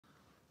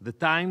The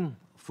time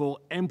for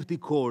empty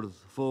calls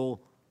for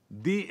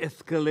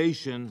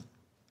de-escalation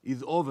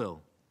is over.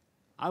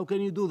 How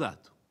can you do that?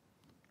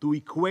 To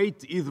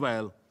equate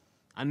Israel,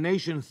 a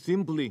nation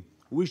simply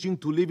wishing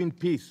to live in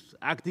peace,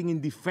 acting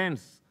in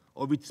defense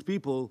of its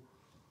people,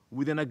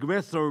 with an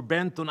aggressor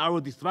bent on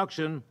our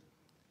destruction,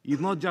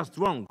 is not just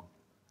wrong.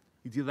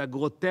 It is a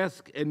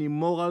grotesque and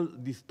immoral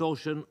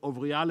distortion of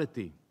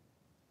reality.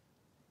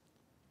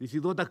 This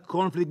is not a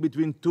conflict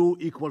between two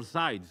equal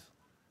sides.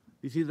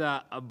 This is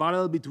a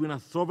battle between a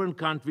sovereign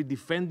country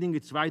defending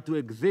its right to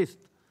exist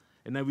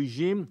and a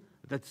regime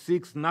that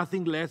seeks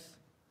nothing less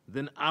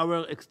than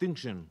our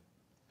extinction.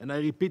 And I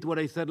repeat what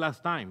I said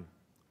last time.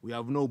 We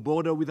have no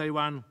border with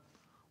Iran.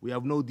 We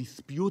have no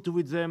dispute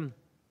with them.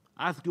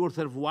 Ask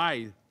yourself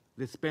why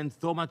they spend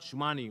so much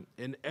money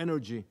and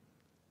energy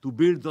to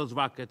build those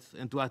rockets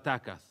and to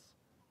attack us.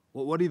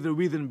 What is the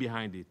reason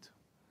behind it?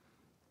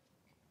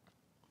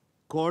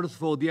 Calls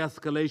for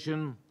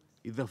de-escalation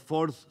is a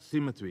false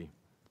symmetry,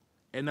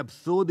 an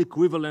absurd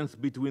equivalence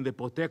between the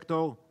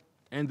protector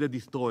and the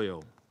destroyer.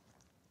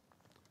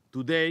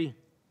 Today,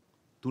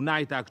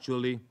 tonight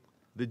actually,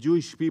 the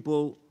Jewish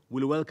people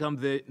will welcome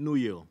the new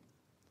year.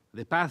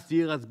 The past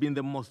year has been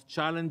the most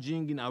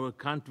challenging in our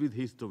country's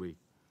history,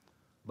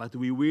 but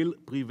we will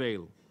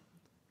prevail.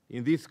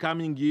 In this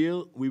coming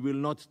year, we will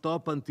not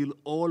stop until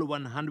all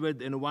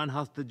 101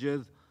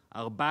 hostages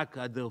are back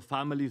at their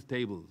families'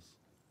 tables.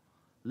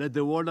 Let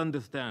the world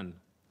understand,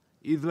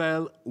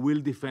 Israel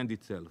will defend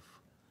itself,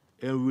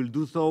 and we will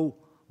do so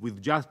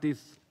with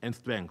justice and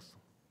strength.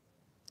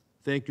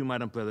 Thank you,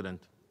 Madam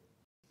President.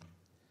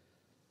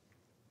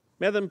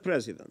 Madam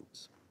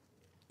President,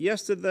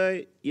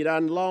 yesterday,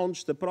 Iran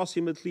launched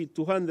approximately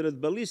 200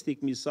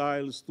 ballistic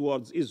missiles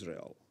towards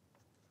Israel.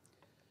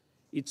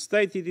 It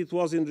stated it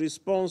was in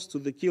response to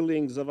the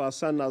killings of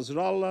Hassan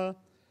Nasrallah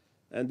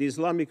and the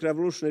Islamic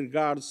Revolutionary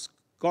Guards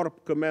Corps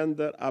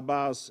Commander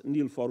Abbas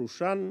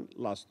Nilforushan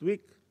last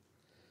week,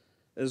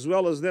 as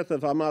well as that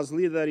of Hamas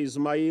leader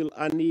Ismail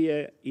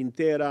Haniyeh in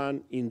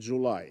Tehran in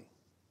July.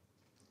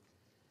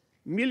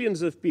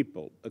 Millions of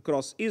people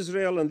across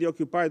Israel and the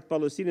occupied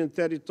Palestinian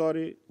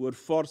territory were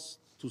forced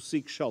to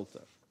seek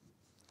shelter.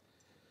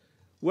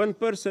 One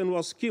person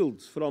was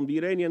killed from the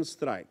Iranian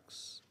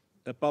strikes,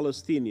 a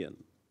Palestinian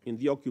in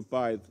the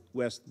occupied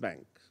West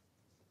Bank.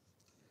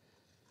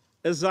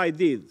 As I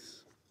did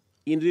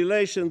in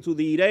relation to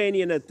the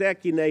Iranian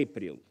attack in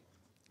April,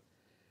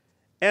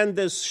 and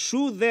as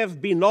should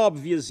have been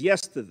obvious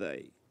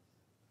yesterday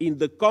in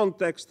the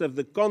context of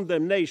the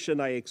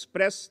condemnation I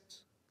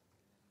expressed,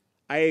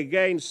 I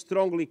again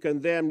strongly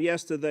condemn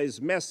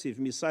yesterday's massive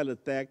missile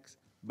attack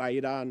by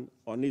Iran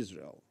on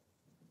Israel.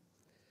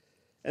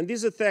 And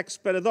these attacks,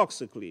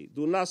 paradoxically,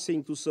 do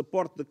nothing to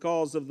support the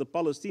cause of the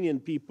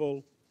Palestinian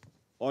people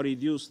or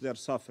reduce their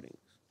suffering.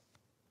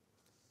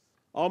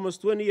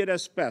 Almost 1 year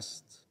has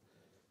passed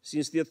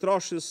since the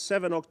atrocious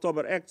 7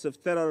 October acts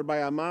of terror by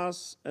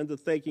Hamas and the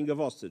taking of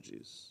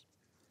hostages.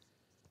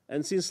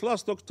 And since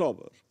last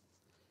October,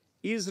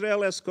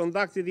 Israel has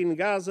conducted in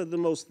Gaza the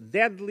most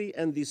deadly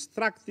and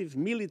destructive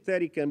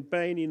military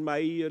campaign in my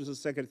years as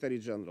Secretary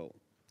General.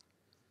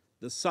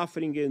 The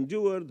suffering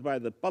endured by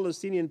the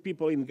Palestinian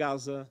people in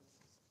Gaza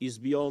is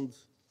beyond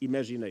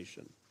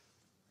imagination.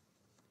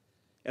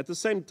 At the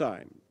same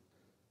time,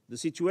 the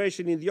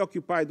situation in the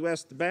occupied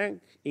West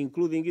Bank,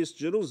 including East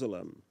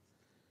Jerusalem,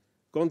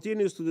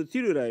 continues to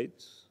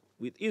deteriorate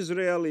with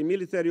Israeli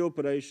military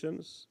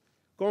operations,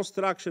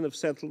 construction of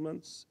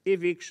settlements,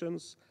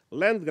 evictions,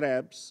 land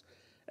grabs,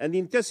 and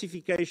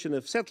intensification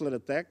of settler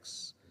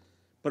attacks,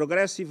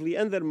 progressively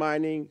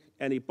undermining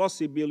any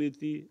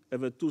possibility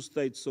of a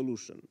two-state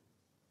solution.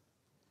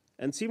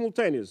 And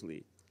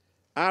simultaneously,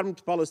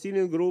 armed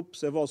Palestinian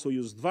groups have also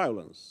used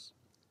violence.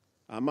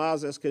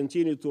 Hamas has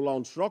continued to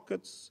launch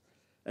rockets,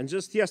 and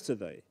just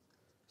yesterday,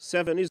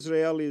 7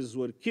 Israelis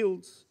were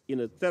killed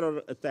in a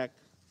terror attack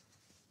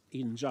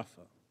in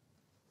Jaffa.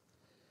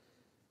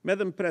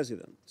 Madam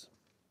President,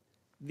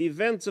 the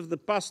events of the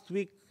past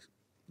week,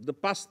 the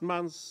past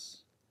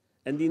months,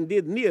 and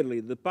indeed nearly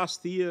the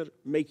past year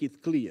make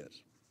it clear.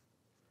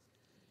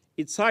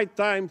 It's high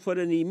time for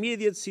an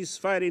immediate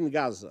ceasefire in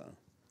Gaza,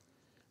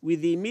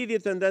 with the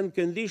immediate and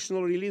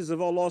unconditional release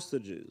of all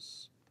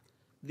hostages,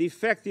 the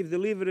effective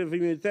delivery of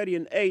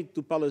humanitarian aid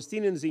to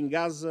Palestinians in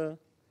Gaza,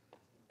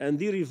 and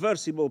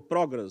irreversible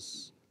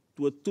progress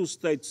to a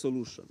two-state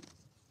solution.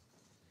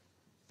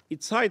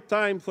 It's high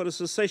time for a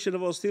cessation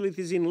of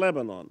hostilities in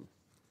Lebanon,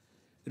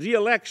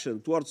 re-election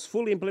towards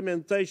full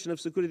implementation of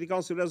Security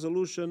Council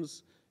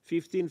resolutions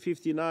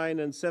 1559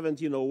 and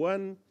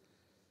 1701,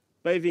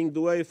 paving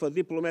the way for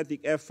diplomatic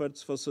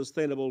efforts for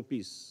sustainable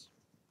peace.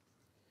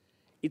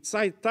 It's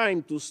high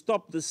time to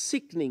stop the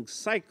sickening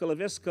cycle of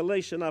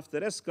escalation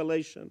after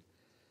escalation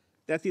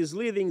that is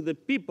leading the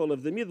people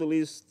of the Middle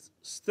East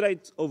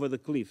straight over the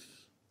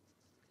cliff.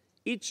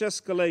 Each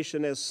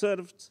escalation has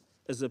served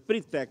as a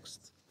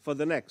pretext for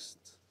the next.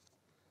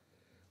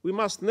 We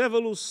must never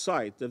lose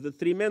sight of the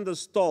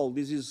tremendous toll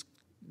this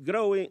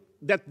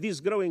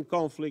growing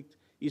conflict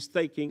is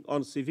taking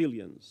on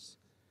civilians.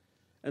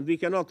 and we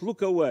cannot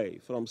look away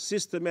from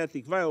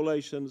systematic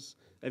violations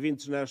of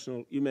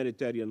international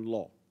humanitarian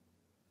law.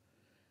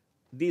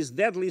 This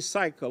deadly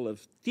cycle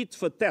of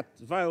tit-for-tat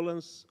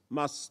violence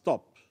must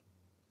stop.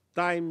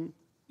 Time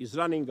is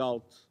running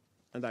out,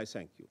 and I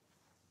thank you.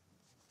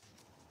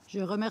 Je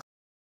remercie